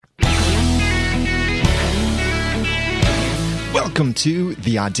Welcome to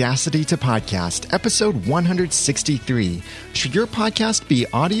the Audacity to Podcast, episode 163. Should your podcast be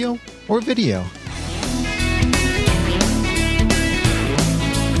audio or video?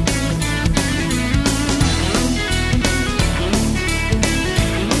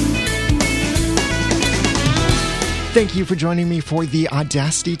 Thank you for joining me for the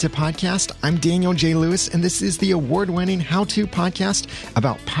Audacity to Podcast. I'm Daniel J. Lewis, and this is the award-winning how-to podcast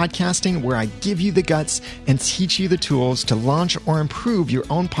about podcasting where I give you the guts and teach you the tools to launch or improve your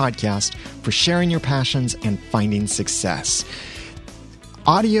own podcast for sharing your passions and finding success.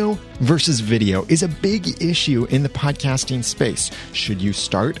 Audio versus video is a big issue in the podcasting space. Should you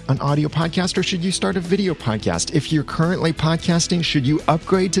start an audio podcast or should you start a video podcast? If you're currently podcasting, should you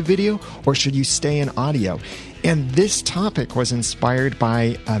upgrade to video or should you stay in audio? And this topic was inspired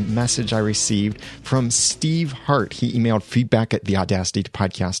by a message I received from Steve Hart. He emailed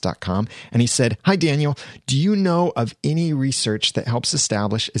feedback@theaudacitytopodcast.com, and he said, "Hi, Daniel. Do you know of any research that helps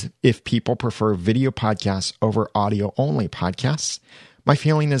establish if people prefer video podcasts over audio-only podcasts? My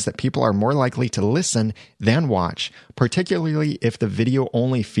feeling is that people are more likely to listen than watch, particularly if the video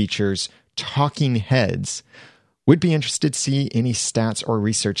only features talking heads. Would be interested to see any stats or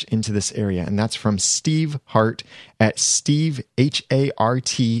research into this area." And that's from Steve Hart at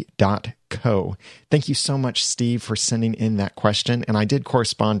stevehart.co. Thank you so much, Steve, for sending in that question. And I did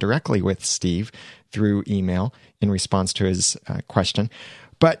correspond directly with Steve through email in response to his question.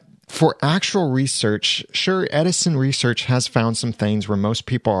 But for actual research, sure, Edison Research has found some things where most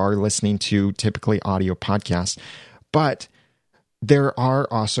people are listening to typically audio podcasts. But there are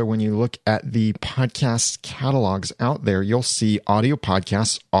also, when you look at the podcast catalogs out there, you'll see audio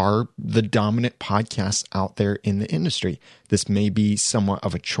podcasts are the dominant podcasts out there in the industry. This may be somewhat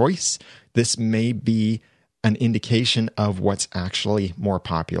of a choice. This may be an indication of what's actually more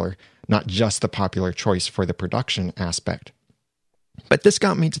popular, not just the popular choice for the production aspect. But this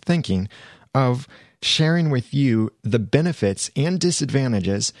got me to thinking of sharing with you the benefits and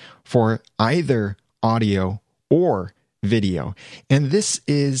disadvantages for either audio or video. And this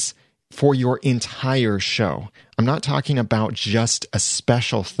is for your entire show. I'm not talking about just a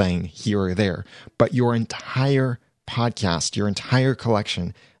special thing here or there, but your entire podcast, your entire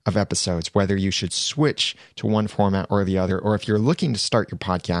collection of episodes, whether you should switch to one format or the other, or if you're looking to start your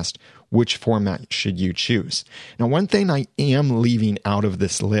podcast, which format should you choose? Now, one thing I am leaving out of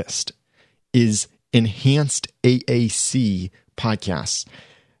this list is enhanced AAC podcasts.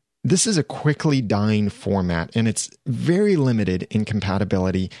 This is a quickly dying format, and it's very limited in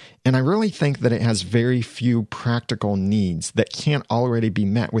compatibility, and I really think that it has very few practical needs that can't already be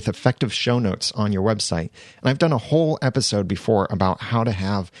met with effective show notes on your website. And I've done a whole episode before about how to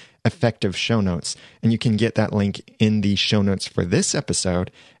have effective show notes, and you can get that link in the show notes for this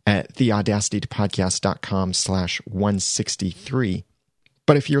episode at theaudacitytopodcast.com/163.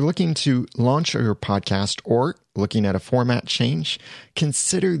 But if you're looking to launch your podcast or looking at a format change,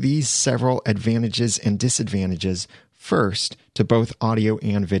 consider these several advantages and disadvantages first to both audio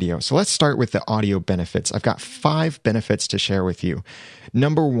and video. So let's start with the audio benefits. I've got 5 benefits to share with you.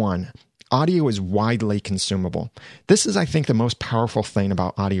 Number 1, audio is widely consumable. This is, I think, the most powerful thing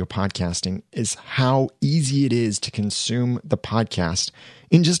about audio podcasting is how easy it is to consume the podcast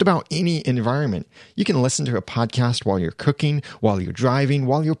in just about any environment. You can listen to a podcast while you're cooking, while you're driving,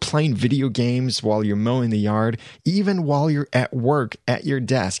 while you're playing video games, while you're mowing the yard, even while you're at work at your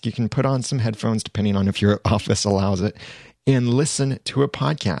desk. You can put on some headphones, depending on if your office allows it, and listen to a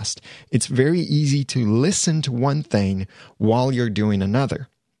podcast. It's very easy to listen to one thing while you're doing another.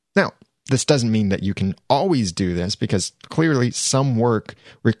 Now, this doesn't mean that you can always do this, because clearly some work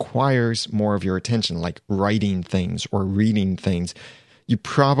requires more of your attention, like writing things or reading things. You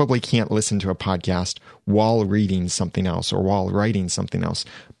probably can't listen to a podcast while reading something else or while writing something else.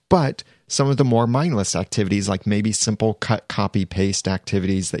 But some of the more mindless activities, like maybe simple cut, copy, paste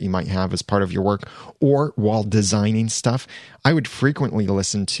activities that you might have as part of your work, or while designing stuff, I would frequently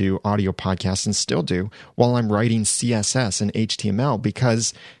listen to audio podcasts, and still do, while I'm writing CSS and HTML,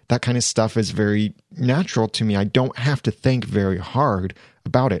 because that kind of stuff is very natural to me. I don't have to think very hard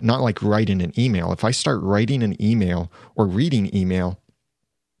about it, not like writing an email. If I start writing an email or reading email,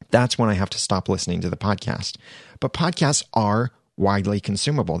 that's when I have to stop listening to the podcast. But podcasts are widely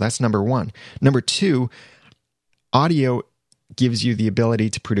consumable. That's number 1. Number 2, audio gives you the ability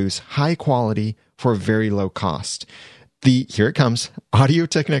to produce high quality for a very low cost. Here it comes,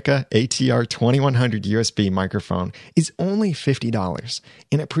 Audio-Technica ATR 2100 USB microphone is only $50,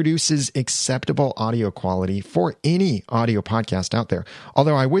 and it produces acceptable audio quality for any audio podcast out there.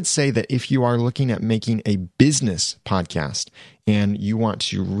 Although I would say that if you are looking at making a business podcast and you want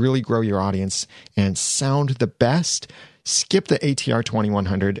to really grow your audience and sound the best, skip the ATR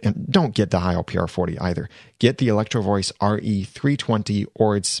 2100 and don't get the Heil PR40 either. Get the Electro Voice RE320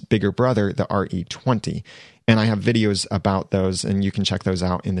 or its bigger brother, the RE20. And I have videos about those, and you can check those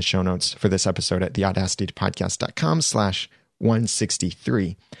out in the show notes for this episode at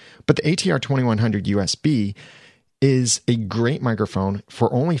theaudacitypodcast.com/163. But the ATR 2100 USB is a great microphone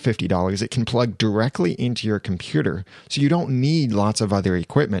for only $50. It can plug directly into your computer, so you don't need lots of other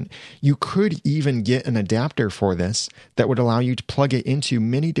equipment. You could even get an adapter for this that would allow you to plug it into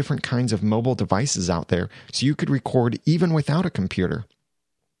many different kinds of mobile devices out there, so you could record even without a computer.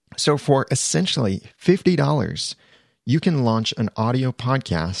 So for essentially $50, you can launch an audio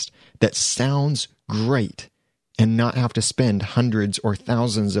podcast that sounds great and not have to spend hundreds or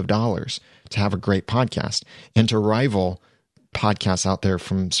thousands of dollars to have a great podcast and to rival podcasts out there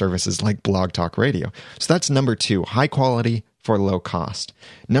from services like Blog Talk Radio. So that's number 2, high quality for low cost.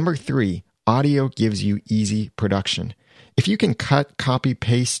 Number 3, audio gives you easy production. If you can cut, copy,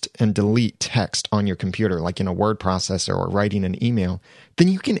 paste, and delete text on your computer, like in a word processor or writing an email, then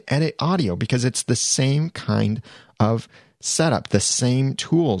you can edit audio because it's the same kind of setup, the same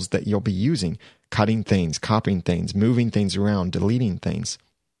tools that you'll be using, cutting things, copying things, moving things around, deleting things.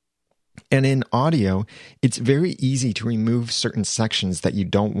 And in audio, it's very easy to remove certain sections that you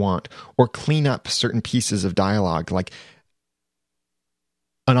don't want or clean up certain pieces of dialogue, like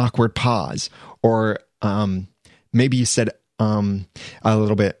an awkward pause, or maybe you said a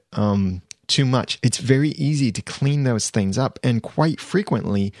little bit too much. It's very easy to clean those things up, and quite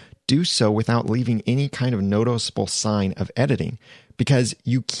frequently do so without leaving any kind of noticeable sign of editing, because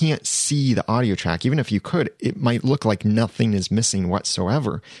you can't see the audio track. Even if you could, it might look like nothing is missing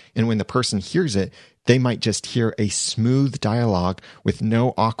whatsoever. And when the person hears it, they might just hear a smooth dialogue with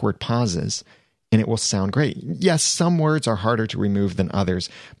no awkward pauses, and it will sound great. Yes, some words are harder to remove than others,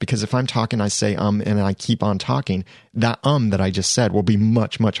 because if I'm talking, I say and I keep on talking, that that I just said will be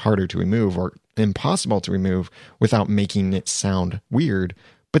much, much harder to remove, or impossible to remove without making it sound weird.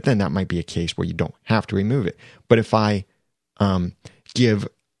 But then that might be a case where you don't have to remove it. But if I give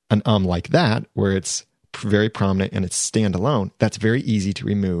an like that, where it's very prominent and it's standalone, that's very easy to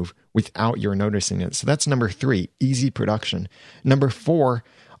remove without your noticing it. So that's number 3, easy production. Number 4,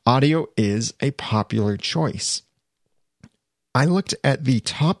 audio is a popular choice. I looked at the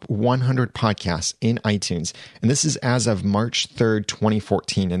top 100 podcasts in iTunes, and this is as of March 3rd,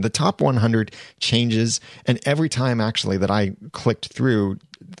 2014. And the top 100 changes, and every time actually that I clicked through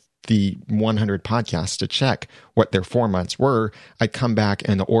the 100 podcasts to check what their formats were, I come back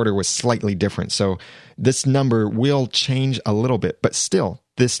and the order was slightly different. So this number will change a little bit, but still,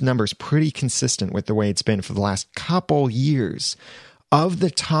 this number is pretty consistent with the way it's been for the last couple years. Of the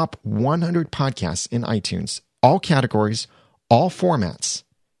top 100 podcasts in iTunes, all categories, all formats,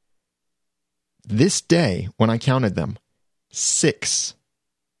 this day, when I counted them, 6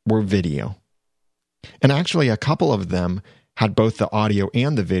 were video. And actually, a couple of them had both the audio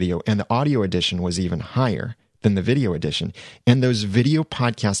and the video, and the audio edition was even higher than the video edition. And those video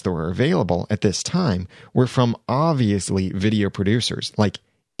podcasts that were available at this time were from obviously video producers like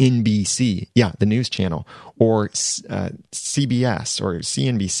NBC, the news channel, or CBS or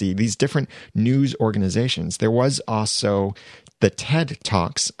CNBC, these different news organizations. There was also the TED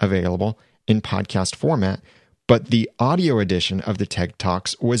Talks available in podcast format, but the audio edition of the TED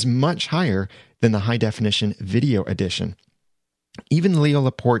Talks was much higher than the high definition video edition. Even Leo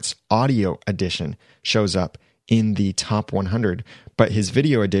Laporte's audio edition shows up in the top 100, but his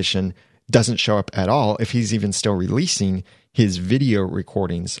video edition doesn't show up at all if he's even still releasing his video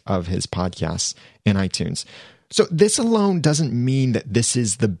recordings of his podcasts in iTunes. So this alone doesn't mean that this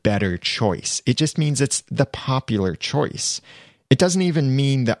is the better choice. It just means it's the popular choice. It doesn't even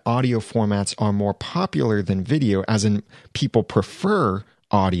mean that audio formats are more popular than video, as in people prefer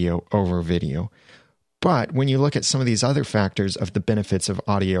audio over video. But when you look at some of these other factors of the benefits of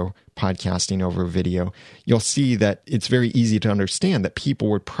audio podcasting over video, you'll see that it's very easy to understand that people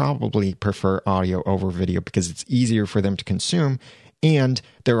would probably prefer audio over video because it's easier for them to consume. And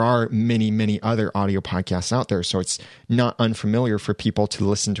there are many, many other audio podcasts out there. So it's not unfamiliar for people to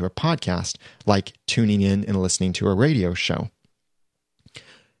listen to a podcast like tuning in and listening to a radio show.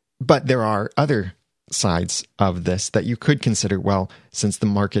 But there are other sides of this that you could consider. Well, since the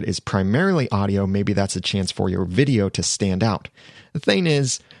market is primarily audio, maybe that's a chance for your video to stand out. The thing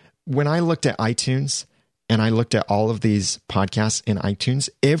is, when I looked at iTunes and I looked at all of these podcasts in iTunes,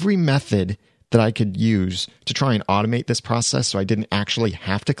 every method that I could use to try and automate this process so I didn't actually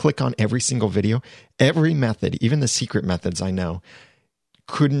have to click on every single video, every method, even the secret methods I know,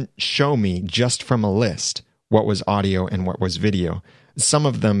 couldn't show me just from a list what was audio and what was video. Some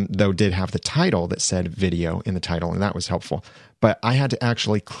of them, though, did have the title that said video in the title, and that was helpful. But I had to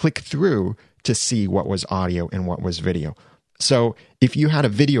actually click through to see what was audio and what was video. So if you had a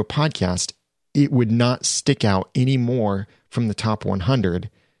video podcast, it would not stick out any more from the top 100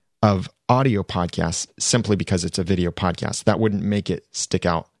 of audio podcasts simply because it's a video podcast. That wouldn't make it stick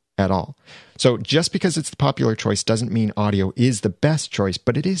out at all. So just because it's the popular choice doesn't mean audio is the best choice,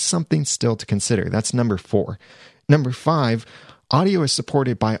 but it is something still to consider. That's number 4. Number 5, audio is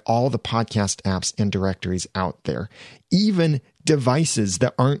supported by all the podcast apps and directories out there. Even devices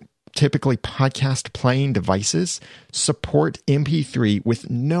that aren't typically podcast playing devices support MP3 with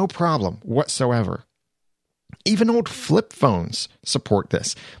no problem whatsoever. Even old flip phones support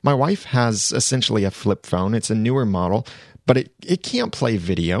this. My wife has essentially a flip phone. It's a newer model, but it can't play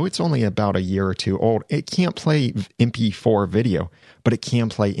video. It's only about a year or two old. It can't play MP4 video, but it can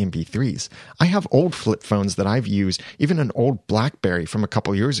play MP3s. I have old flip phones that I've used, even an old BlackBerry from a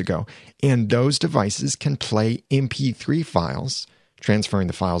couple years ago, and those devices can play MP3 files, transferring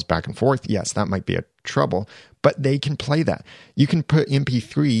the files back and forth. Yes, that might be a trouble, but they can play that. You can put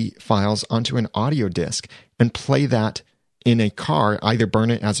MP3 files onto an audio disc and play that in a car, either burn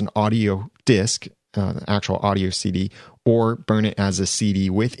it as an audio disc, actual audio CD, or burn it as a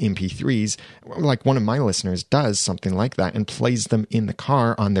CD with MP3s. Like one of my listeners does something like that and plays them in the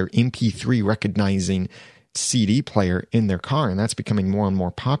car on their MP3 recognizing CD player in their car. And that's becoming more and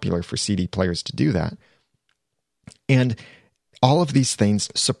more popular for CD players to do that. And all of these things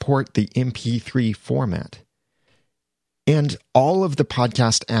support the MP3 format. And all of the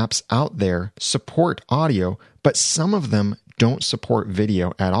podcast apps out there support audio, but some of them don't support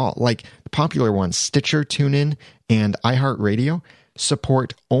video at all. Like the popular ones, Stitcher, TuneIn, and iHeartRadio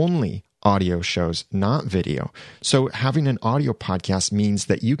support only audio shows, not video. So having an audio podcast means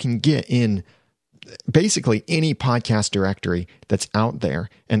that you can get in basically any podcast directory that's out there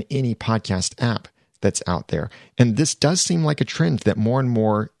and any podcast app that's out there. And this does seem like a trend that more and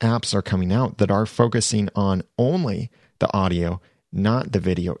more apps are coming out that are focusing on only the audio, not the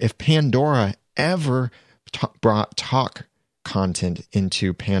video. If Pandora ever brought talk content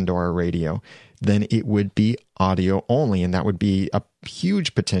into Pandora Radio, then it would be audio only, and that would be a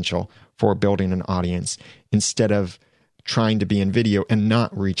huge potential for building an audience instead of trying to be in video and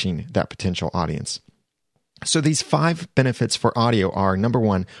not reaching that potential audience. So these 5 benefits for audio are, number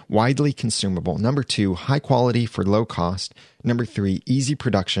 1, widely consumable. Number 2, high quality for low cost. Number 3, easy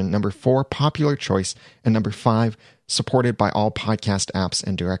production. Number 4, popular choice. And number 5, supported by all podcast apps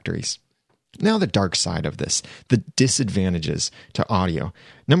and directories. Now the dark side of this, the disadvantages to audio.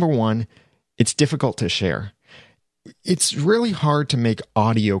 Number 1, it's difficult to share. It's really hard to make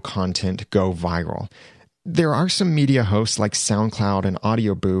audio content go viral. There are some media hosts like SoundCloud and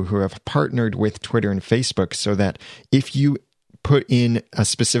Audioboo who have partnered with Twitter and Facebook so that if you put in a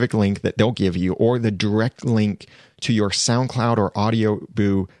specific link that they'll give you or the direct link to your SoundCloud or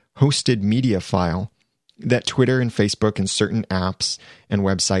Audioboo hosted media file, that Twitter and Facebook and certain apps and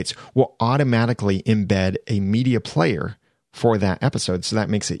websites will automatically embed a media player for that episode. So that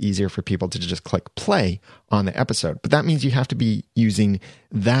makes it easier for people to just click play on the episode. But that means you have to be using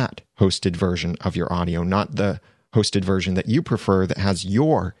that hosted version of your audio, not the hosted version that you prefer that has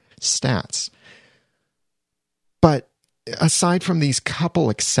your stats. But aside from these couple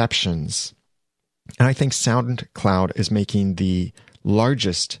exceptions, and I think SoundCloud is making the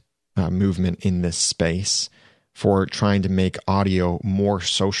largest movement in this space for trying to make audio more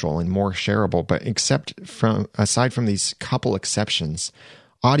social and more shareable. But aside from these couple exceptions,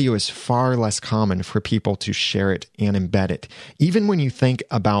 audio is far less common for people to share it and embed it. Even when you think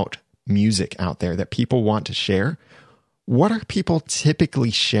about music out there that people want to share, what are people typically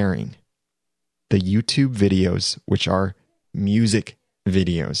sharing? The YouTube videos, which are music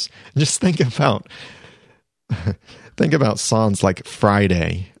videos. Just think about songs like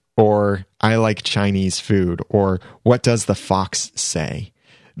Friday, or I like Chinese food, or what does the fox say?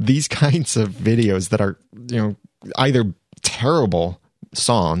 These kinds of videos that are, either terrible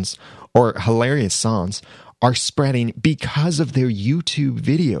songs or hilarious songs are spreading because of their YouTube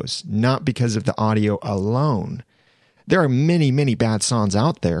videos, not because of the audio alone. There are many, many bad songs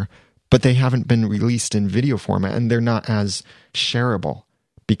out there, but they haven't been released in video format and they're not as shareable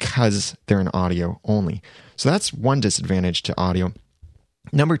because they're in audio only. So that's one disadvantage to audio.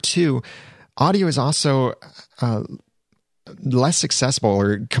 Number 2, audio is also less accessible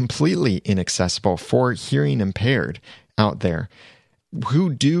or completely inaccessible for hearing impaired out there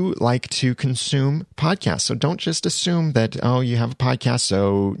who do like to consume podcasts. So don't just assume that, you have a podcast,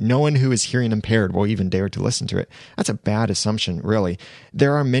 so no one who is hearing impaired will even dare to listen to it. That's a bad assumption, really.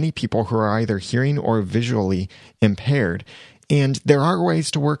 There are many people who are either hearing or visually impaired. And there are ways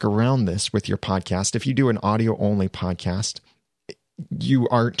to work around this with your podcast. If you do an audio-only podcast, you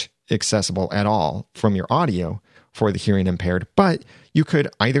aren't accessible at all from your audio for the hearing impaired, but you could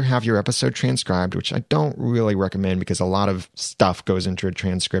either have your episode transcribed, which I don't really recommend because a lot of stuff goes into a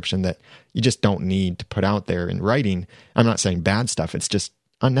transcription that you just don't need to put out there in writing. I'm not saying bad stuff. It's just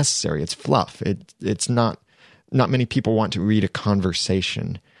unnecessary. It's fluff. It's not many people want to read a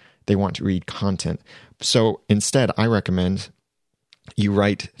conversation. They want to read content. So instead, I recommend you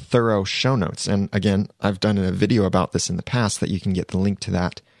write thorough show notes. And again, I've done a video about this in the past that you can get the link to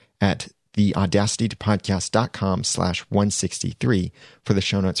that at theaudacitytopodcast.com/163 for the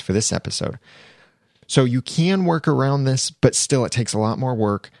show notes for this episode. So you can work around this, but still it takes a lot more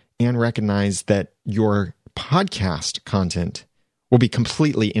work, and recognize that your podcast content will be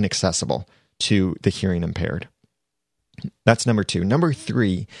completely inaccessible to the hearing impaired. That's number 2. Number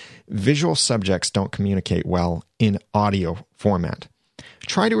 3, visual subjects don't communicate well in audio format.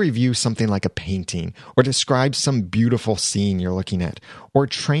 Try to review something like a painting, or describe some beautiful scene you're looking at, or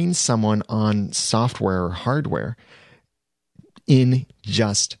train someone on software or hardware in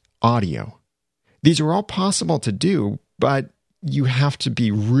just audio. These are all possible to do, but you have to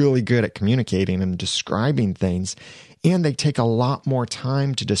be really good at communicating and describing things, and they take a lot more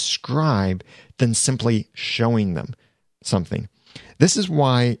time to describe than simply showing them something. This is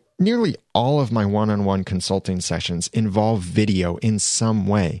why nearly all of my one-on-one consulting sessions involve video in some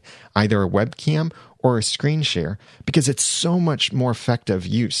way, either a webcam or a screen share, because it's so much more effective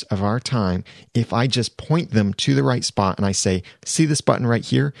use of our time if I just point them to the right spot and I say, see this button right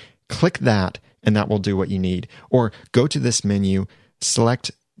here? Click that, and that will do what you need. Or go to this menu,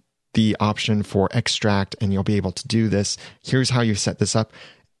 select the option for extract, and you'll be able to do this. Here's how you set this up.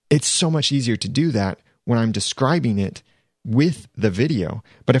 It's so much easier to do that when I'm describing it with the video.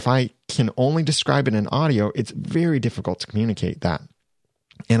 But if I can only describe it in audio, it's very difficult to communicate that.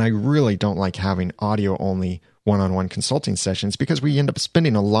 And I really don't like having audio-only one-on-one consulting sessions because we end up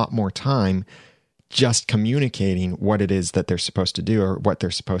spending a lot more time just communicating what it is that they're supposed to do or what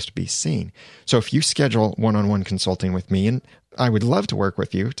they're supposed to be seeing. So if you schedule one-on-one consulting with me, and I would love to work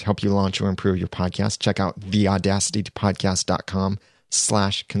with you to help you launch or improve your podcast, check out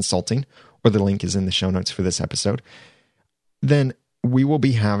theaudacitypodcast.com/consulting, or the link is in the show notes for this episode. Then we will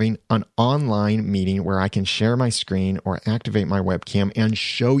be having an online meeting where I can share my screen or activate my webcam and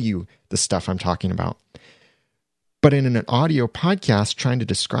show you the stuff I'm talking about. But in an audio podcast, trying to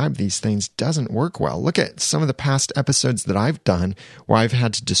describe these things doesn't work well. Look at some of the past episodes that I've done where I've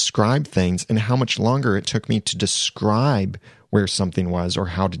had to describe things and how much longer it took me to describe where something was or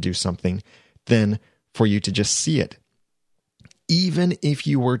how to do something than for you to just see it. Even if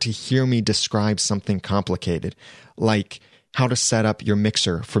you were to hear me describe something complicated, like how to set up your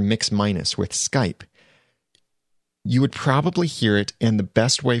mixer for Mix Minus with Skype, you would probably hear it, and the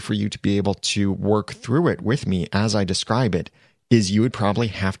best way for you to be able to work through it with me as I describe it is you would probably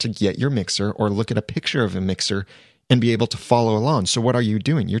have to get your mixer or look at a picture of a mixer and be able to follow along. So what are you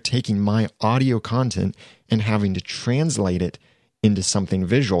doing? You're taking my audio content and having to translate it into something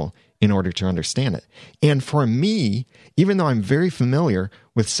visual in order to understand it. And for me, even though I'm very familiar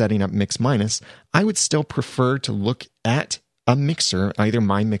with setting up Mix Minus, I would still prefer to look at a mixer, either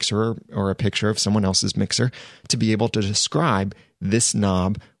my mixer or a picture of someone else's mixer, to be able to describe this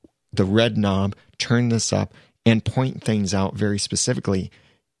knob, the red knob, turn this up, and point things out very specifically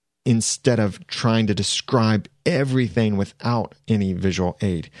instead of trying to describe everything without any visual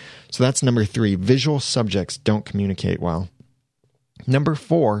aid. So that's number 3. Visual subjects don't communicate well. Number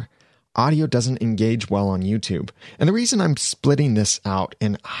 4, audio doesn't engage well on YouTube. And the reason I'm splitting this out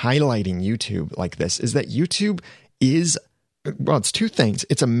and highlighting YouTube like this is that YouTube is, well, it's 2 things.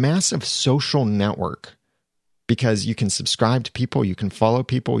 It's a massive social network because you can subscribe to people, you can follow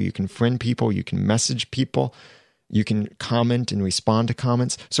people, you can friend people, you can message people, you can comment and respond to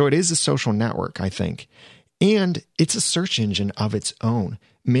comments. So it is a social network, I think. And it's a search engine of its own.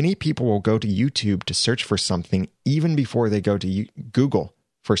 Many people will go to YouTube to search for something even before they go to Google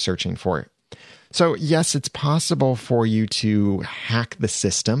for searching for it. So yes, it's possible for you to hack the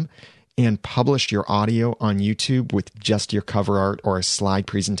system and publish your audio on YouTube with just your cover art or a slide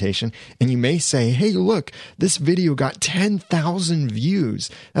presentation. And you may say, hey, look, this video got 10,000 views.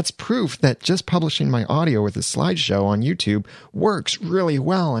 That's proof that just publishing my audio with a slideshow on YouTube works really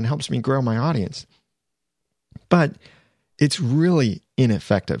well and helps me grow my audience. But it's really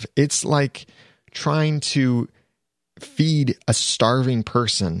ineffective. It's like trying to feed a starving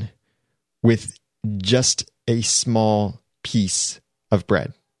person with just a small piece of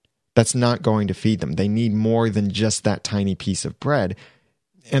bread. That's not going to feed them. They need more than just that tiny piece of bread.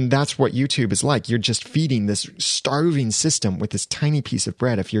 And that's what YouTube is like. You're just feeding this starving system with this tiny piece of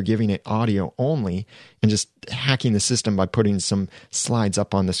bread if you're giving it audio only and just hacking the system by putting some slides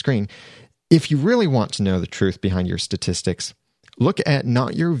up on the screen. If you really want to know the truth behind your statistics, look at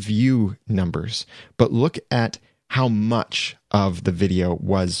not your view numbers, but look at how much of the video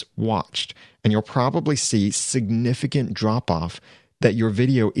was watched. And you'll probably see significant drop-off that your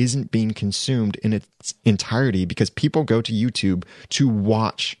video isn't being consumed in its entirety because people go to YouTube to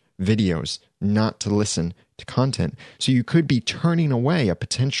watch videos, not to listen to content. So you could be turning away a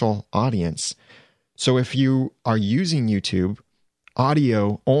potential audience. So if you are using YouTube,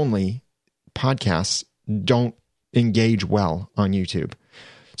 audio only podcasts don't engage well on YouTube.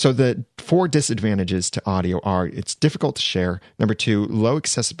 So the 4 disadvantages to audio are: it's difficult to share. Number 2, low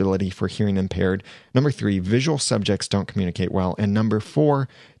accessibility for hearing impaired. Number 3, visual subjects don't communicate well. And number 4,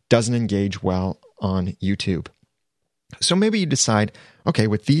 doesn't engage well on YouTube. So maybe you decide, okay,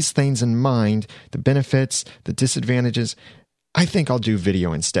 with these things in mind, the benefits, the disadvantages, I think I'll do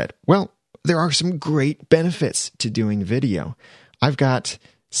video instead. Well, there are some great benefits to doing video. I've got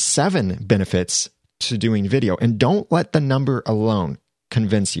 7 benefits to doing video, and don't let the number alone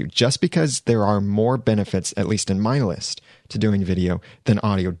convince you. Just because there are more benefits, at least in my list, to doing video than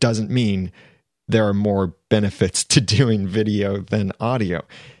audio doesn't mean there are more benefits to doing video than audio.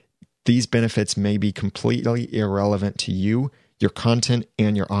 These benefits may be completely irrelevant to you, your content,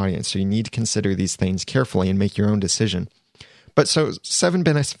 and your audience. So you need to consider these things carefully and make your own decision. But so 7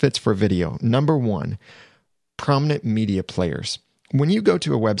 benefits for video. Number 1, prominent media players. When you go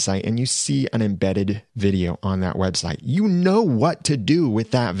to a website and you see an embedded video on that website, you know what to do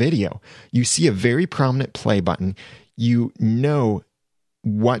with that video. You see a very prominent play button. You know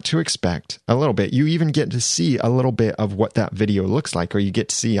what to expect a little bit. You even get to see a little bit of what that video looks like, or you get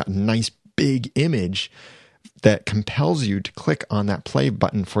to see a nice big image that compels you to click on that play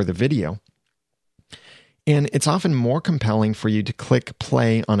button for the video. And it's often more compelling for you to click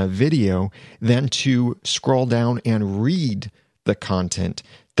play on a video than to scroll down and read the content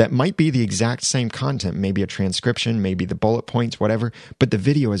that might be the exact same content, maybe a transcription, maybe the bullet points, whatever, but the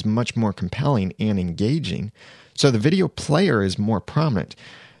video is much more compelling and engaging. So the video player is more prominent.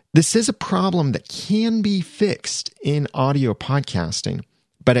 This is a problem that can be fixed in audio podcasting,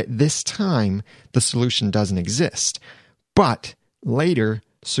 but at this time, the solution doesn't exist. But later,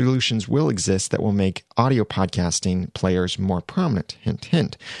 solutions will exist that will make audio podcasting players more prominent. Hint,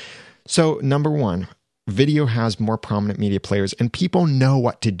 hint. So number 1, video has more prominent media players, and people know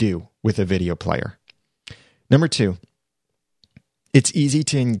what to do with a video player. Number 2, it's easy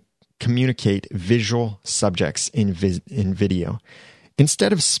to communicate visual subjects in video.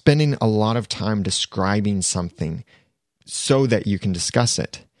 Instead of spending a lot of time describing something so that you can discuss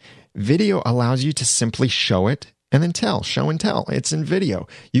it, video allows you to simply show it and then show and tell. It's in video.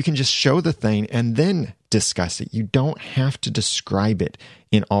 You can just show the thing and then discuss it. You don't have to describe it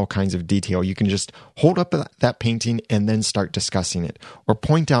in all kinds of detail. You can just hold up that painting and then start discussing it, or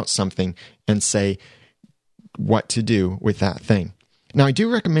point out something and say what to do with that thing. Now, I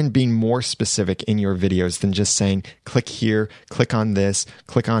do recommend being more specific in your videos than just saying, click here, click on this,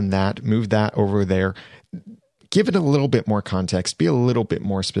 click on that, move that over there. Give it a little bit more context, be a little bit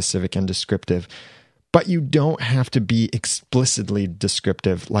more specific and descriptive. But you don't have to be explicitly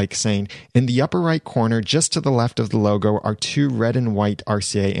descriptive, like saying, in the upper right corner, just to the left of the logo, are 2 red and white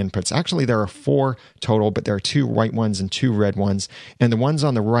RCA inputs. Actually, there are 4 total, but there are 2 white ones and 2 red ones. And the ones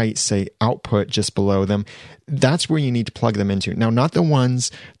on the right say output just below them. That's where you need to plug them into. Now, not the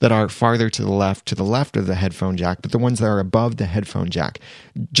ones that are farther to the left of the headphone jack, but the ones that are above the headphone jack.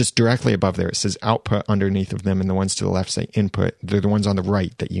 Just directly above there, it says output underneath of them, and the ones to the left say input. They're the ones on the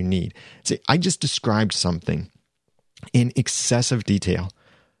right that you need. See, I just described something in excessive detail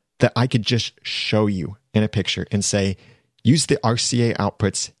that I could just show you in a picture and say, use the RCA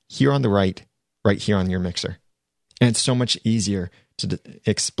outputs here on the right here on your mixer. And it's so much easier to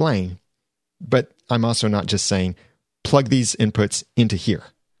explain. But I'm also not just saying, plug these inputs into here.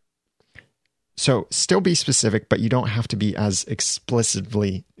 So still be specific, but you don't have to be as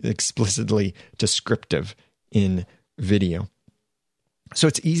explicitly descriptive in video. So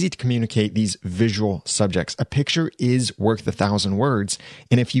it's easy to communicate these visual subjects. A picture is worth 1,000 words.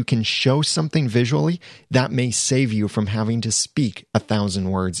 And if you can show something visually, that may save you from having to speak 1,000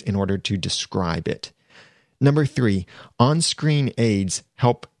 words in order to describe it. Number 3, on-screen aids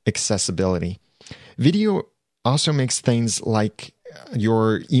help accessibility. Video also makes things like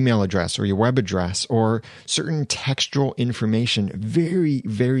your email address or your web address or certain textual information very,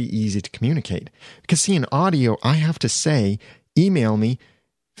 very easy to communicate. Because see, in audio, I have to say, email me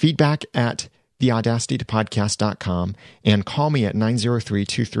feedback at theaudacitytopodcast.com and call me at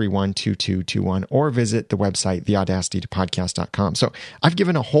 903-231-2221 or visit the website, theaudacitytopodcast.com. So I've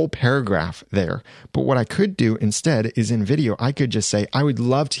given a whole paragraph there, but what I could do instead is in video, I could just say, I would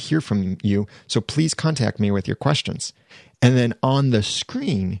love to hear from you, so please contact me with your questions. And then on the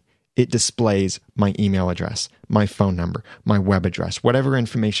screen, it displays my email address, my phone number, my web address, whatever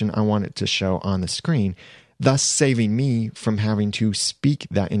information I want it to show on the screen, thus saving me from having to speak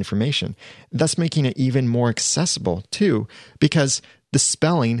that information, thus making it even more accessible too, because the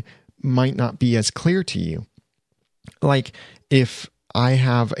spelling might not be as clear to you. Like if I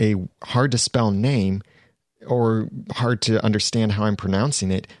have a hard to spell name or hard to understand how I'm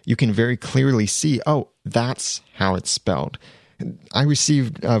pronouncing it, you can very clearly see, oh, that's how it's spelled. I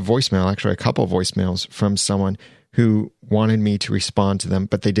received a voicemail, actually a couple of voicemails from someone who wanted me to respond to them,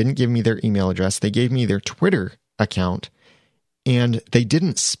 but they didn't give me their email address. They gave me their Twitter account, and they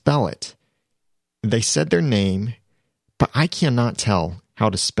didn't spell it. They said their name, but I cannot tell how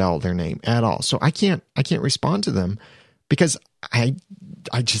to spell their name at all. So I can't respond to them because I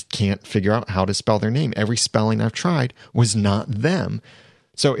just can't figure out how to spell their name. Every spelling I've tried was not them.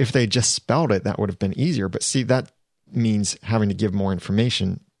 So if they just spelled it, that would have been easier. But see, that means having to give more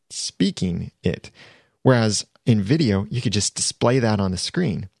information speaking it. Whereas in video, you could just display that on the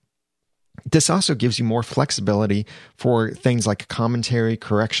screen. This also gives you more flexibility for things like commentary,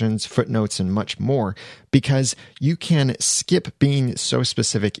 corrections, footnotes, and much more, because you can skip being so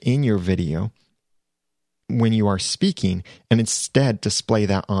specific in your video when you are speaking and instead display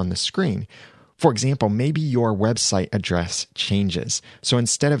that on the screen. For example, maybe your website address changes. So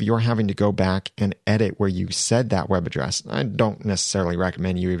instead of your having to go back and edit where you said that web address, I don't necessarily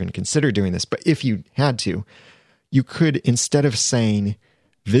recommend you even consider doing this, but if you had to, you could, instead of saying,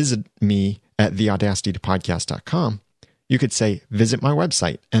 visit me at theaudacitytopodcast.com, you could say, visit my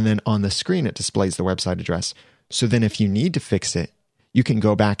website. And then on the screen, it displays the website address. So then if you need to fix it, you can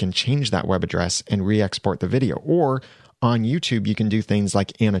go back and change that web address and re-export the video. Or on YouTube, you can do things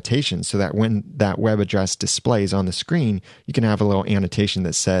like annotations so that when that web address displays on the screen, you can have a little annotation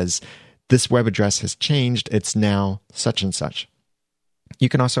that says, this web address has changed. It's now such and such. You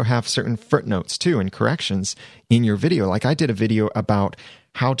can also have certain footnotes too and corrections in your video. Like I did a video about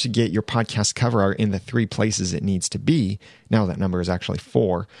how to get your podcast cover art in the 3 places it needs to be. Now that number is actually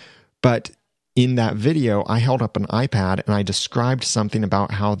 4. But in that video, I held up an iPad and I described something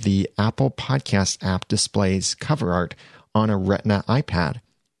about how the Apple Podcast app displays cover art on a Retina iPad.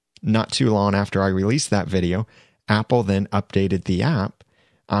 Not too long after I released that video, Apple then updated the app.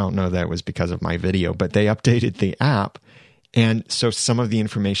 I don't know that it was because of my video, but they updated the app. And so some of the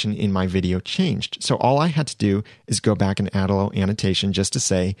information in my video changed. So all I had to do is go back and add a little annotation just to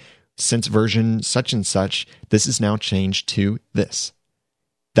say, since version such and such, this is now changed to this.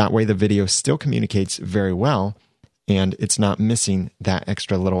 That way the video still communicates very well and it's not missing that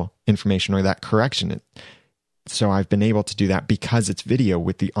extra little information or that correction. So I've been able to do that because it's video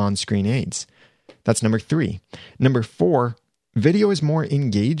with the on-screen aids. That's number 3. Number 4, video is more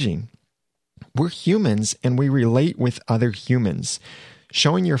engaging. We're humans and we relate with other humans.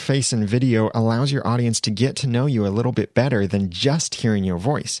 Showing your face in video allows your audience to get to know you a little bit better than just hearing your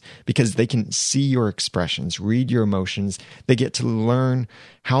voice because they can see your expressions, read your emotions. They get to learn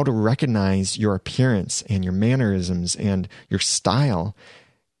how to recognize your appearance and your mannerisms and your style.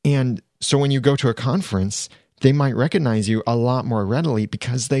 And so when you go to a conference, they might recognize you a lot more readily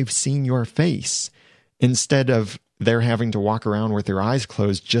because they've seen your face instead of they're having to walk around with their eyes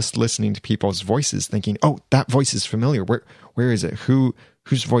closed, just listening to people's voices, thinking, "Oh, that voice is familiar. Where is it?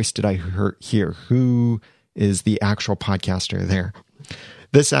 Whose voice did I hear? Who is the actual podcaster there?"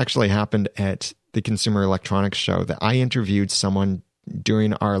 This actually happened at the Consumer Electronics Show that I interviewed someone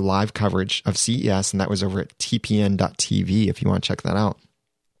during our live coverage of CES, and that was over at tpn.tv if you want to check that out.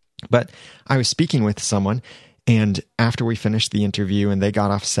 But I was speaking with someone, and after we finished the interview and they got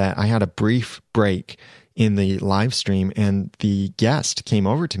off set, I had a brief break in the live stream, and the guest came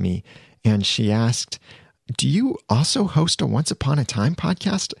over to me and she asked, "Do you also host a Once Upon a Time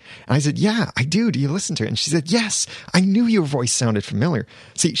podcast?" And I said, "Yeah, I do. Do you listen to it?" And she said, "Yes, I knew your voice sounded familiar."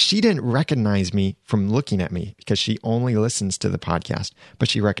 See, she didn't recognize me from looking at me because she only listens to the podcast, but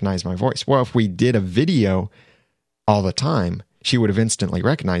she recognized my voice. Well, if we did a video all the time, she would have instantly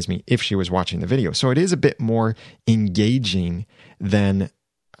recognized me if she was watching the video. So it is a bit more engaging than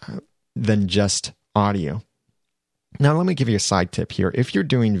just audio. Now, let me give you a side tip here. If you're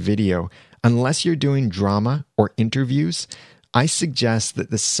doing video, unless you're doing drama or interviews, I suggest that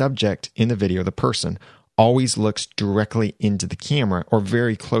the subject in the video, the person, always looks directly into the camera or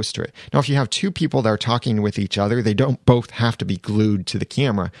very close to it. Now, if you have two people that are talking with each other, they don't both have to be glued to the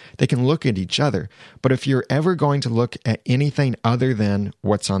camera. They can look at each other. But if you're ever going to look at anything other than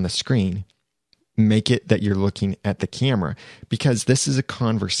what's on the screen, make it that you're looking at the camera, because this is a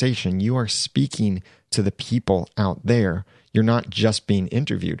conversation. You are speaking to the people out there. You're not just being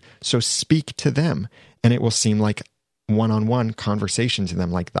interviewed. So speak to them, and it will seem like one-on-one conversation to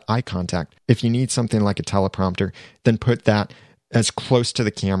them, like the eye contact. If you need something like a teleprompter, then put that as close to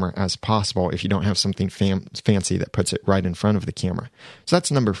the camera as possible if you don't have something fancy that puts it right in front of the camera. So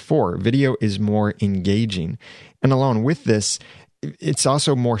that's number 4. Video is more engaging. And along with this, it's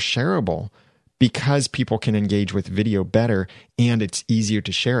also more shareable because people can engage with video better and it's easier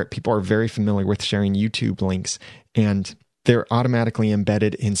to share it. People are very familiar with sharing YouTube links, and they're automatically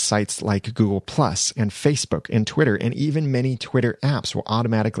embedded in sites like Google Plus and Facebook and Twitter, and even many Twitter apps will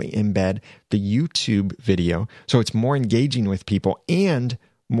automatically embed the YouTube video. So it's more engaging with people and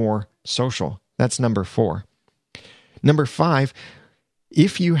more social. That's number 4. Number 5,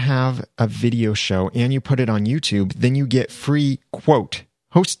 if you have a video show and you put it on YouTube, then you get free, quote,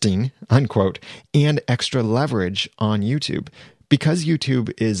 hosting, unquote, and extra leverage on YouTube. Because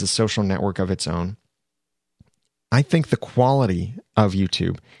YouTube is a social network of its own, I think the quality of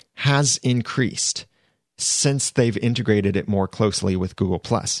YouTube has increased since they've integrated it more closely with Google+.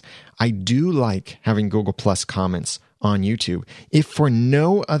 I do like having Google+ comments on YouTube. If for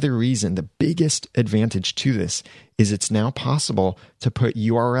no other reason, the biggest advantage to this is it's now possible to put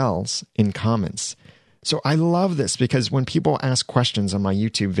URLs in comments. So I love this because when people ask questions on my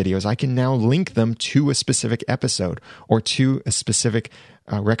YouTube videos, I can now link them to a specific episode or to a specific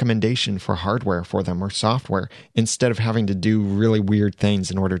recommendation for hardware for them or software, instead of having to do really weird things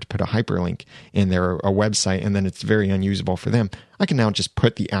in order to put a hyperlink in their a website and then it's very unusable for them. I can now just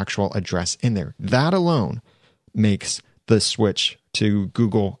put the actual address in there. That alone makes the switch to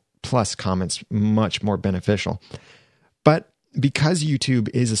Google Plus comments much more beneficial. But because YouTube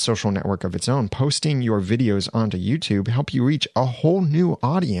is a social network of its own, posting your videos onto YouTube help you reach a whole new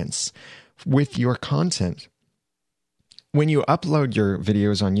audience with your content. When you upload your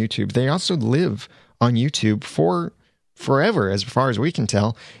videos on YouTube, they also live on YouTube for forever, as far as we can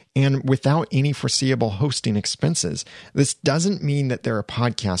tell, and without any foreseeable hosting expenses. This doesn't mean that they're a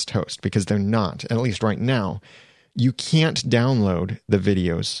podcast host, because they're not, at least right now. You can't download the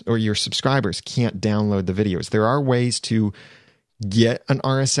videos, or your subscribers can't download the videos. There are ways to get an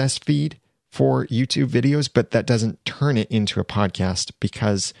RSS feed for YouTube videos, but that doesn't turn it into a podcast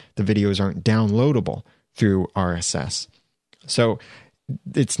because the videos aren't downloadable through RSS. So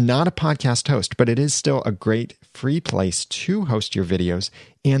it's not a podcast host, but it is still a great free place to host your videos,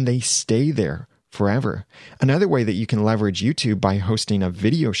 and they stay there forever. Another way that you can leverage YouTube by hosting a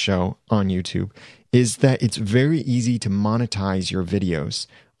video show on YouTube is that it's very easy to monetize your videos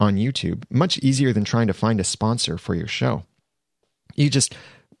on YouTube, much easier than trying to find a sponsor for your show. You just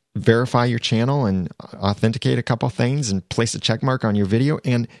verify your channel and authenticate a couple things and place a check mark on your video,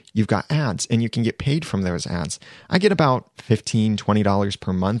 and you've got ads, and you can get paid from those ads. I get about $15, $20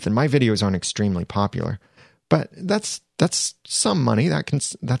 per month, and my videos aren't extremely popular. But that's some money.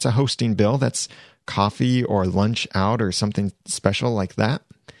 That's a hosting bill. That's coffee or lunch out or something special like that.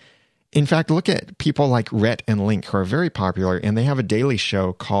 In fact, look at people like Rhett and Link, who are very popular, and they have a daily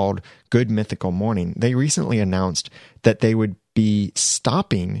show called Good Mythical Morning. They recently announced that they would be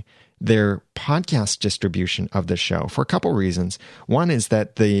stopping their podcast distribution of the show for a couple reasons. One is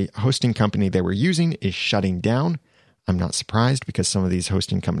that the hosting company they were using is shutting down. I'm not surprised, because some of these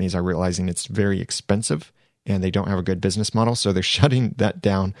hosting companies are realizing it's very expensive and they don't have a good business model, so they're shutting that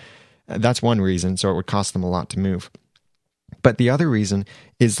down. That's one reason, so it would cost them a lot to move. But the other reason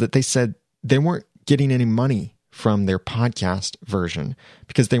is that they said they weren't getting any money from their podcast version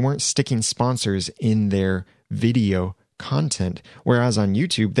because they weren't sticking sponsors in their video content. Whereas on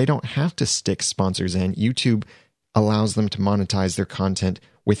YouTube, they don't have to stick sponsors in. YouTube allows them to monetize their content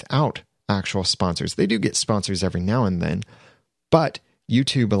without actual sponsors. They do get sponsors every now and then, but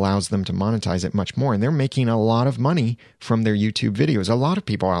YouTube allows them to monetize it much more. And they're making a lot of money from their YouTube videos. A lot of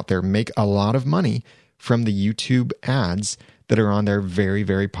people out there make a lot of money from the YouTube ads that are on their very,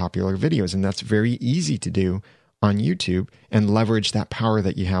 very popular videos. And that's very easy to do on YouTube and leverage that power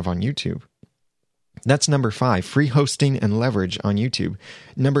that you have on YouTube. That's number 5, free hosting and leverage on YouTube.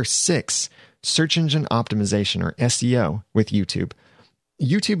 Number 6, search engine optimization, or SEO, with YouTube.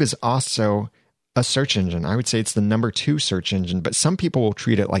 YouTube is also a search engine. I would say it's the number 2 search engine, but some people will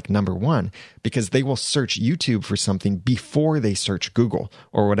treat it like number 1 because they will search YouTube for something before they search Google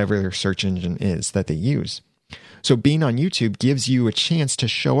or whatever their search engine is that they use. So being on YouTube gives you a chance to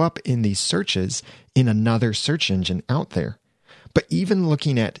show up in these searches in another search engine out there. But even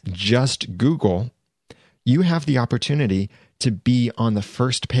looking at just Google, you have the opportunity to be on the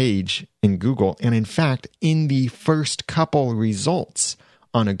first page in Google, and in fact, in the first couple results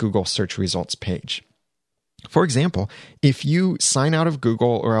on a Google search results page. For example, if you sign out of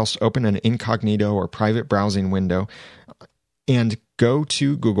Google or else open an incognito or private browsing window and go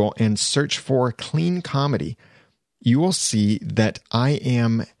to Google and search for clean comedy, you will see that I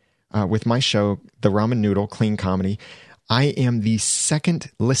am, with my show, The Ramen Noodle Clean Comedy, I am the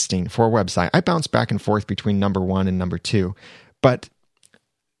second listing for a website. I bounce back and forth between number 1 and number 2, but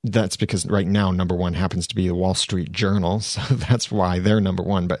that's because right now number 1 happens to be the Wall Street Journal, so that's why they're number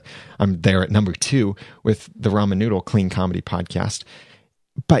 1, but I'm there at number 2 with the Ramen Noodle Clean Comedy podcast.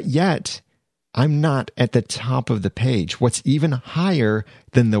 But yet, I'm not at the top of the page. What's even higher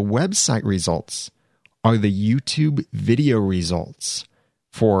than the website results are the YouTube video results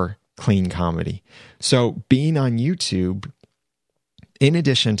for Clean Comedy. So being on YouTube, in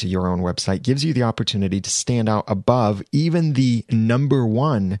addition to your own website, gives you the opportunity to stand out above even the number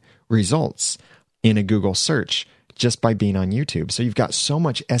 1 results in a Google search just by being on YouTube. So you've got so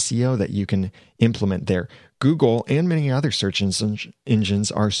much SEO that you can implement there. Google and many other search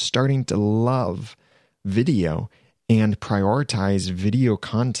engines are starting to love video and prioritize video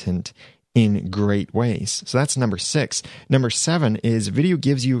content in great ways. So that's number 6. Number 7 is video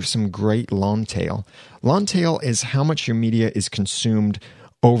gives you some great long tail. Long tail is how much your media is consumed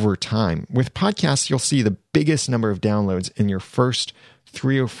over time. With podcasts, you'll see the biggest number of downloads in your first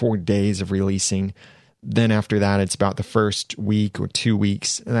 3 or 4 days of releasing. Then after that, it's about the first week or 2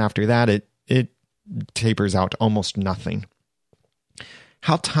 weeks. And after that, it tapers out to almost nothing.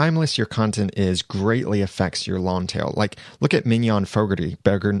 How timeless your content is greatly affects your long tail. Like, look at Mignon Fogarty,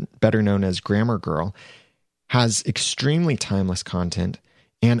 better known as Grammar Girl, has extremely timeless content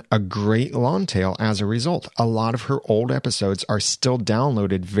and a great long tail as a result. A lot of her old episodes are still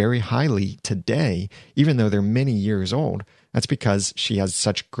downloaded very highly today, even though they're many years old. That's because she has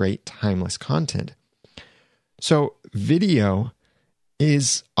such great timeless content. So video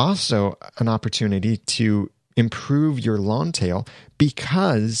is also an opportunity to improve your long tail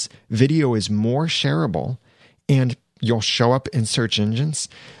because video is more shareable and you'll show up in search engines.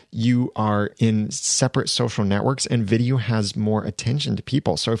 You are in separate social networks and video has more attention to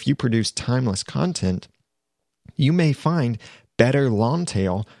people. So if you produce timeless content, you may find better long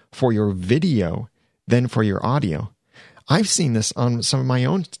tail for your video than for your audio. I've seen this on some of my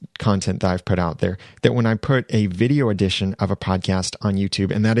own content that I've put out there, that when I put a video edition of a podcast on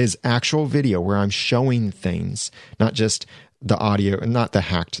YouTube, and that is actual video where I'm showing things, not just the audio, not the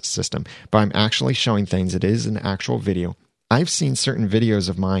hacked system, but I'm actually showing things. It is an actual video. I've seen certain videos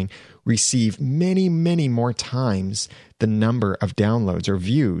of mine receive many, many more times the number of downloads or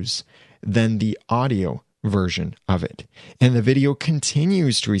views than the audio version of it. And the video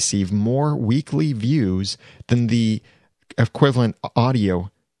continues to receive more weekly views than the equivalent audio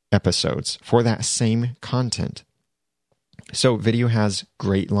episodes for that same content. So video has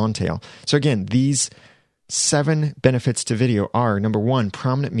great long tail. So again, these 7 benefits to video are: number 1,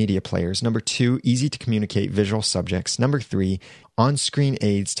 prominent media players; number 2, easy to communicate visual subjects; number 3, on-screen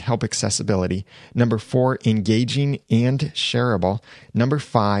aids to help accessibility; number 4, engaging and shareable; number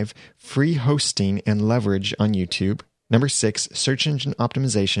 5, free hosting and leverage on YouTube; number 6, search engine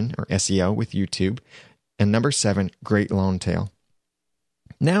optimization or SEO with YouTube; and number 7, great long tail.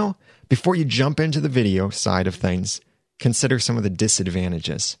 Now, before you jump into the video side of things, consider some of the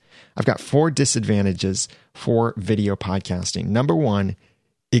disadvantages. I've got 4 disadvantages for video podcasting. Number 1,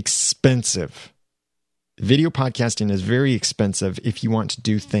 expensive. Video podcasting is very expensive if you want to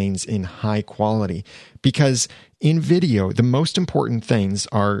do things in high quality, because in video, the most important things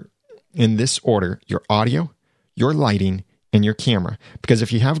are in this order: your audio, your lighting, and your camera. Because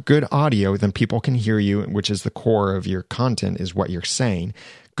if you have good audio, then people can hear you, which is the core of your content, is what you're saying.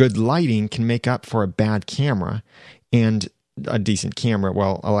 Good lighting can make up for a bad camera, and a decent camera,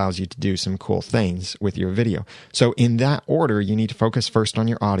 well, allows you to do some cool things with your video. So in that order, you need to focus first on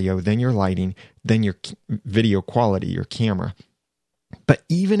your audio, then your lighting, then your video quality, your camera. But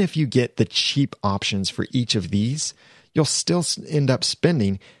even if you get the cheap options for each of these, you'll still end up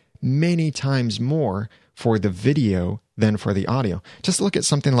spending many times more for the video than for the audio. Just look at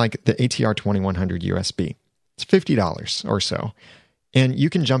something like the ATR 2100 USB. It's $50 or so. And you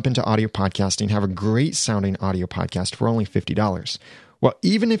can jump into audio podcasting, have a great sounding audio podcast for only $50. Well,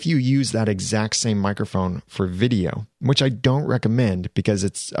 even if you use that exact same microphone for video, which I don't recommend because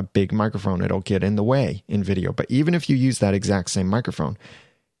it's a big microphone, it'll get in the way in video. But even if you use that exact same microphone,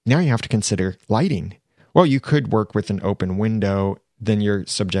 now you have to consider lighting. Well, you could work with an open window then you're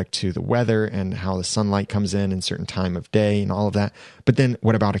subject to the weather and how the sunlight comes in certain time of day and all of that. But then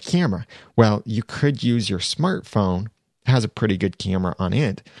what about a camera? Well, you could use your smartphone. It has a pretty good camera on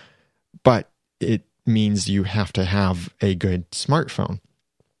it, but it means you have to have a good smartphone.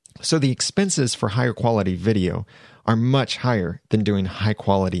 So the expenses for higher quality video are much higher than doing high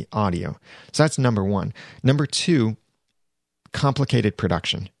quality audio. So that's number one. Number two, complicated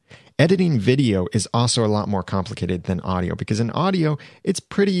production. Editing video is also a lot more complicated than audio, because in audio, it's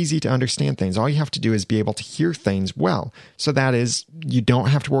pretty easy to understand things. All you have to do is be able to hear things well. So that is, you don't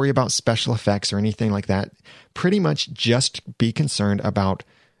have to worry about special effects or anything like that. Pretty much just be concerned about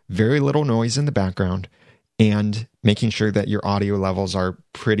very little noise in the background and making sure that your audio levels are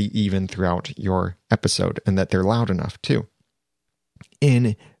pretty even throughout your episode and that they're loud enough too.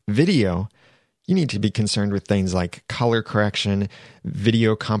 In video, you need to be concerned with things like color correction,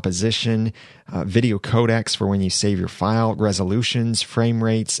 video composition, video codecs for when you save your file, resolutions, frame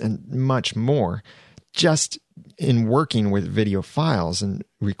rates, and much more. Just in working with video files and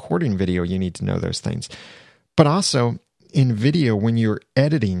recording video, you need to know those things. But also in video, when you're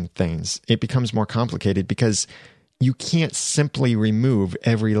editing things, it becomes more complicated because you can't simply remove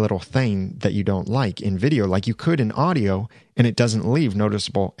every little thing that you don't like in video like you could in audio, and it doesn't leave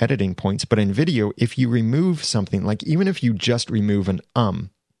noticeable editing points. But in video, if you remove something, like even if you just remove an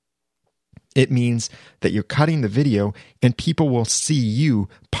it means that you're cutting the video and people will see you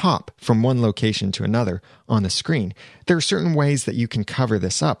pop from one location to another on the screen. There are certain ways that you can cover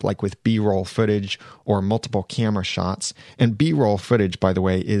this up, like with B-roll footage or multiple camera shots. And B-roll footage, by the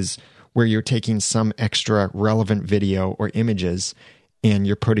way, is where you're taking some extra relevant video or images and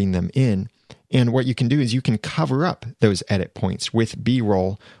you're putting them in. And what you can do is you can cover up those edit points with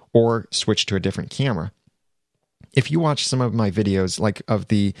B-roll or switch to a different camera. If you watch some of my videos, like of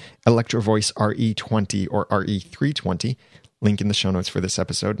the Electro Voice RE20 or RE320, link in the show notes for this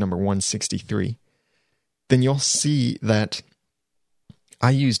episode, number 163, then you'll see that I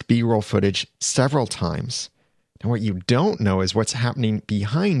used B-roll footage several times. And what you don't know is what's happening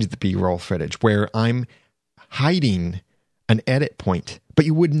behind the B-roll footage, where I'm hiding an edit point. But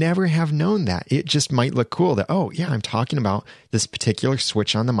you would never have known that. It just might look cool that, oh, yeah, I'm talking about this particular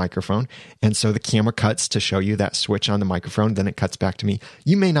switch on the microphone. And so the camera cuts to show you that switch on the microphone. Then it cuts back to me.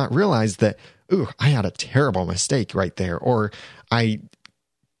 You may not realize that, ooh, I had a terrible mistake right there. Or I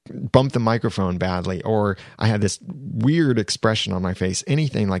bumped the microphone badly. Or I had this weird expression on my face.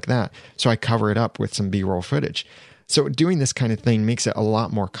 Anything like that. So I cover it up with some B-roll footage. So doing this kind of thing makes it a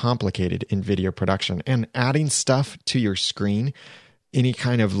lot more complicated in video production. And adding stuff to your screen, any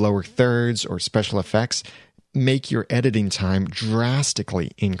kind of lower thirds or special effects, make your editing time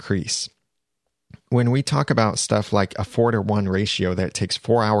drastically increase. When we talk about stuff like a 4-to-1 ratio that it takes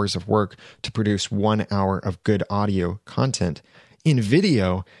 4 hours of work to produce 1 hour of good audio content, in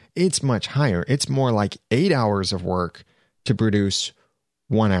video, it's much higher. It's more like 8 hours of work to produce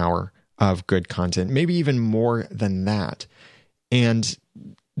 1 hour of good content, maybe even more than that. And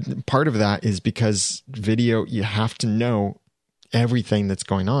part of that is because video, you have to know everything that's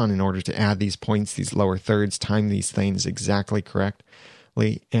going on in order to add these points, these lower thirds, time these things exactly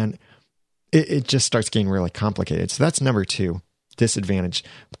correctly. And it just starts getting really complicated. So that's number 2, disadvantage,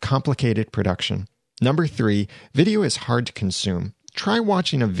 complicated production. Number 3, video is hard to consume. Try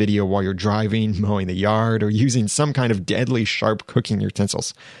watching a video while you're driving, mowing the yard, or using some kind of deadly sharp cooking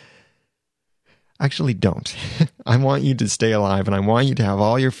utensils. Actually, don't. I want you to stay alive, and I want you to have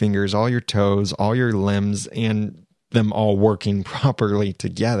all your fingers, all your toes, all your limbs, and them all working properly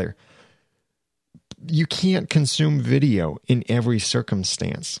together. You can't consume video in every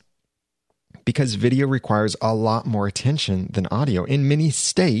circumstance because video requires a lot more attention than audio. In many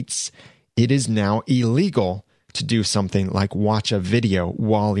states, it is now illegal to do something like watch a video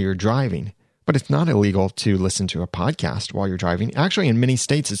while you're driving. But it's not illegal to listen to a podcast while you're driving. Actually, in many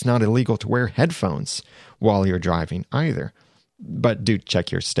states, it's not illegal to wear headphones while you're driving either. But do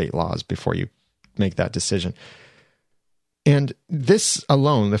check your state laws before you make that decision. And this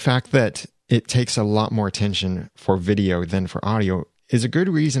alone, the fact that it takes a lot more attention for video than for audio, is a good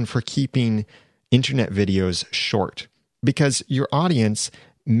reason for keeping internet videos short. Because your audience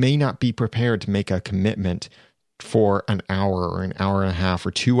may not be prepared to make a commitment for an hour or an hour and a half or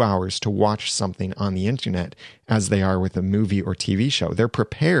 2 hours to watch something on the internet as they are with a movie or TV show. They're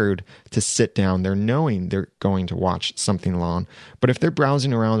prepared to sit down. They're knowing they're going to watch something long. But if they're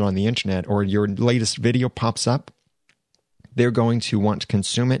browsing around on the internet or your latest video pops up, they're going to want to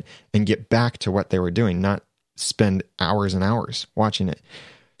consume it and get back to what they were doing, not spend hours and hours watching it.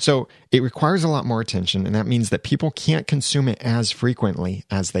 So it requires a lot more attention, and that means that people can't consume it as frequently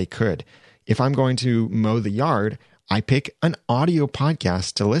as they could. If I'm going to mow the yard, I pick an audio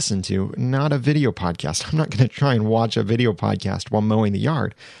podcast to listen to, not a video podcast. I'm not going to try and watch a video podcast while mowing the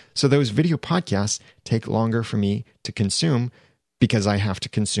yard. So those video podcasts take longer for me to consume because I have to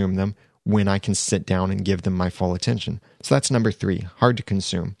consume them when I can sit down and give them my full attention. So that's number 3, hard to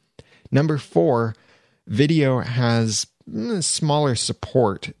consume. Number 4, video has smaller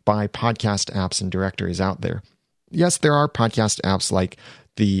support by podcast apps and directories out there. Yes, there are podcast apps like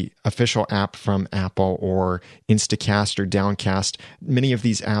the official app from Apple or Instacast or Downcast, many of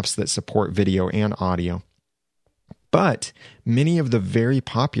these apps that support video and audio. But many of the very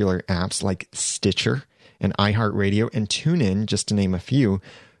popular apps like Stitcher and iHeartRadio and TuneIn, just to name a few,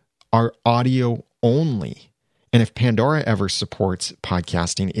 are audio only. And if Pandora ever supports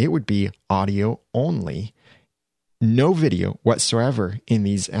podcasting, it would be audio only. No video whatsoever in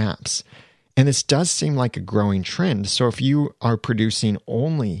these apps. And this does seem like a growing trend. So if you are producing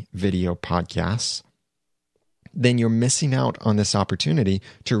only video podcasts, then you're missing out on this opportunity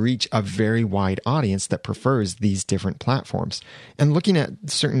to reach a very wide audience that prefers these different platforms. And looking at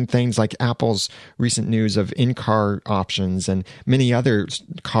certain things like Apple's recent news of in-car options and many other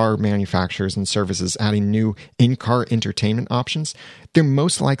car manufacturers and services adding new in-car entertainment options, they're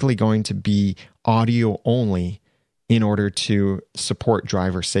most likely going to be audio only in order to support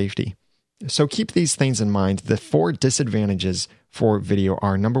driver safety. So keep these things in mind. The 4 disadvantages for video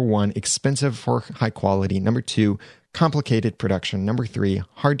are: number 1, expensive for high quality; number 2, complicated production; number 3,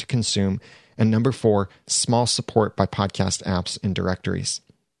 hard to consume; and number 4, small support by podcast apps and directories.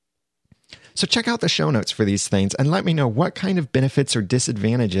 So check out the show notes for these things and let me know what kind of benefits or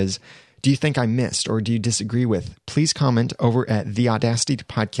disadvantages do you think I missed or do you disagree with. Please comment over at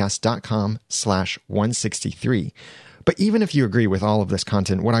theaudacitypodcast.com/163. But even if you agree with all of this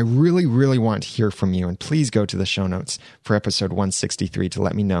content, what I really, really want to hear from you, and please go to the show notes for episode 163 to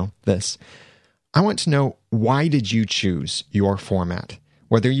let me know this. I want to know, why did you choose your format?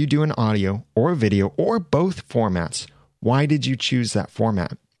 Whether you do an audio or a video or both formats, why did you choose that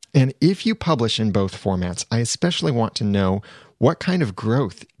format? And if you publish in both formats, I especially want to know, what kind of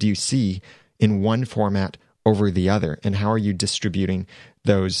growth do you see in one format over the other? And how are you distributing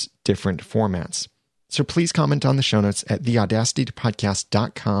those different formats? So please comment on the show notes at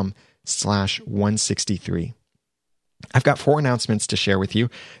theaudacitypodcast.com/163. I've got 4 announcements to share with you.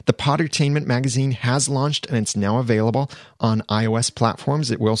 The Poddertainment magazine has launched and it's now available on iOS platforms.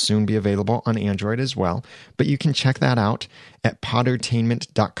 It will soon be available on Android as well. But you can check that out at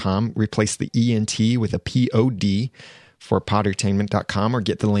poddertainment.com. Replace the ENT with a POD for poddertainment.com, or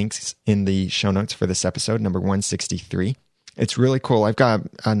get the links in the show notes for this episode, number 163. It's really cool. I've got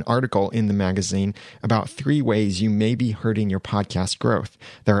an article in the magazine about 3 ways you may be hurting your podcast growth.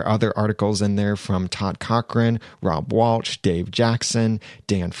 There are other articles in there from Todd Cochran, Rob Walsh, Dave Jackson,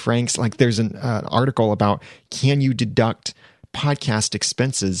 Dan Franks. Like there's an article about, can you deduct podcast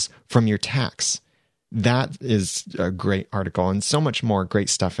expenses from your tax? That is a great article, and so much more great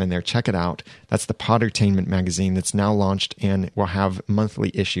stuff in there. Check it out. That's the Poddertainment magazine that's now launched and will have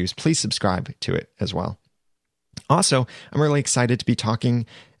monthly issues. Please subscribe to it as well. Also, I'm really excited to be talking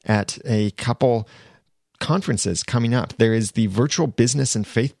at a couple conferences coming up. There is the Virtual Business and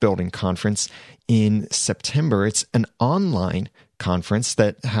Faith Building Conference in September. It's an online conference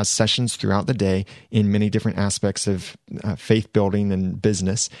that has sessions throughout the day in many different aspects of faith building and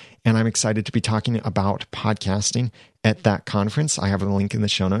business. And I'm excited to be talking about podcasting at that conference. I have a link in the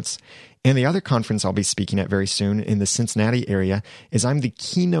show notes. And the other conference I'll be speaking at very soon in the Cincinnati area is I'm the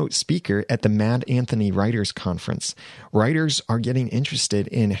keynote speaker at the Mad Anthony Writers Conference. Writers are getting interested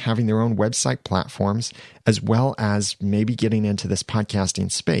in having their own website platforms, as well as maybe getting into this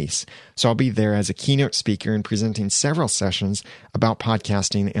podcasting space. So I'll be there as a keynote speaker and presenting several sessions about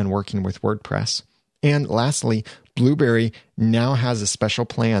podcasting and working with WordPress. And lastly, Blueberry now has a special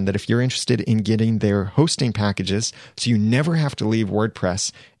plan that if you're interested in getting their hosting packages, so you never have to leave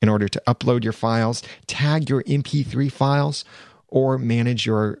WordPress in order to upload your files, tag your MP3 files, or manage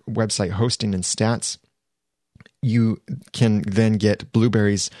your website hosting and stats, you can then get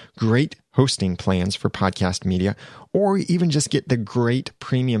Blueberry's great hosting plans for podcast media, or even just get the great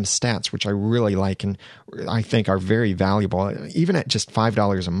premium stats, which I really like and I think are very valuable. Even at just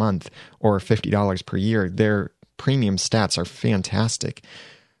 $5 a month or $50 per year, their premium stats are fantastic.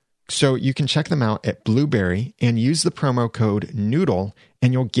 So you can check them out at Blueberry and use the promo code NOODLE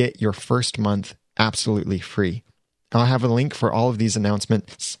and you'll get your first month absolutely free. I'll have a link for all of these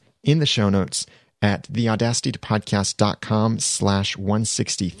announcements in the show notes at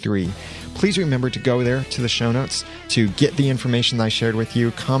theaudacitypodcast.com/163. Please remember to go there to the show notes to get the information that I shared with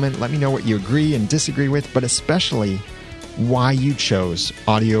you. Comment, let me know what you agree and disagree with, but especially why you chose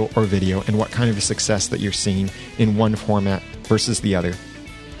audio or video and what kind of a success that you're seeing in one format versus the other.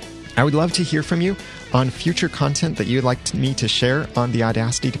 I would love to hear from you on future content that you'd like me to share on the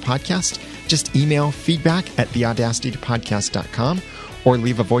Audacity to Podcast. Just email feedback@theaudacitytopodcast.com or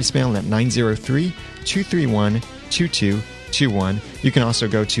leave a voicemail at 903-231-2221. You can also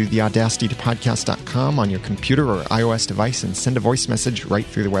go to theaudacitytopodcast.com on your computer or iOS device and send a voice message right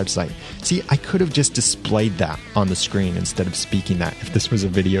through the website. See, I could have just displayed that on the screen instead of speaking that if this was a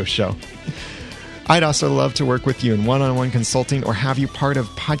video show. I'd also love to work with you in one-on-one consulting or have you part of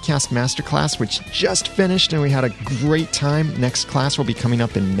Podcast Masterclass, which just finished and we had a great time. Next class will be coming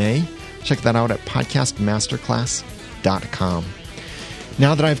up in May. Check that out at podcastmasterclass.com.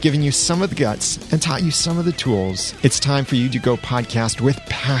 Now that I've given you some of the guts and taught you some of the tools, it's time for you to go podcast with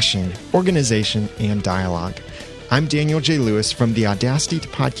passion, organization, and dialogue. I'm Daniel J. Lewis from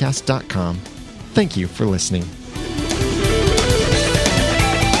theaudacitytopodcast.com. Thank you for listening.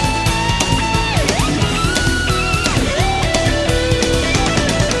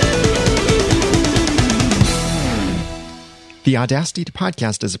 The Audacity to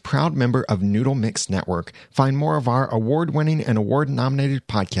Podcast is a proud member of Noodle Mix Network. Find more of our award-winning and award-nominated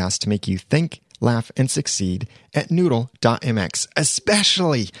podcasts to make you think, laugh, and succeed at noodle.mx.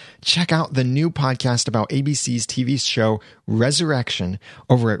 Especially check out the new podcast about ABC's TV show Resurrection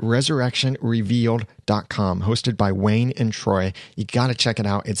over at resurrectionrevealed.com, hosted by Wayne and Troy. You got to check it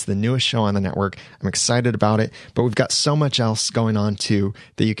out. It's the newest show on the network. I'm excited about it, but we've got so much else going on too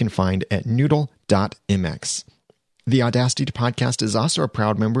that you can find at noodle.mx. The Audacity to Podcast is also a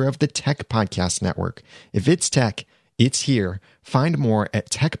proud member of the Tech Podcast Network. If it's tech, it's here. Find more at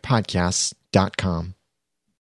techpodcasts.com.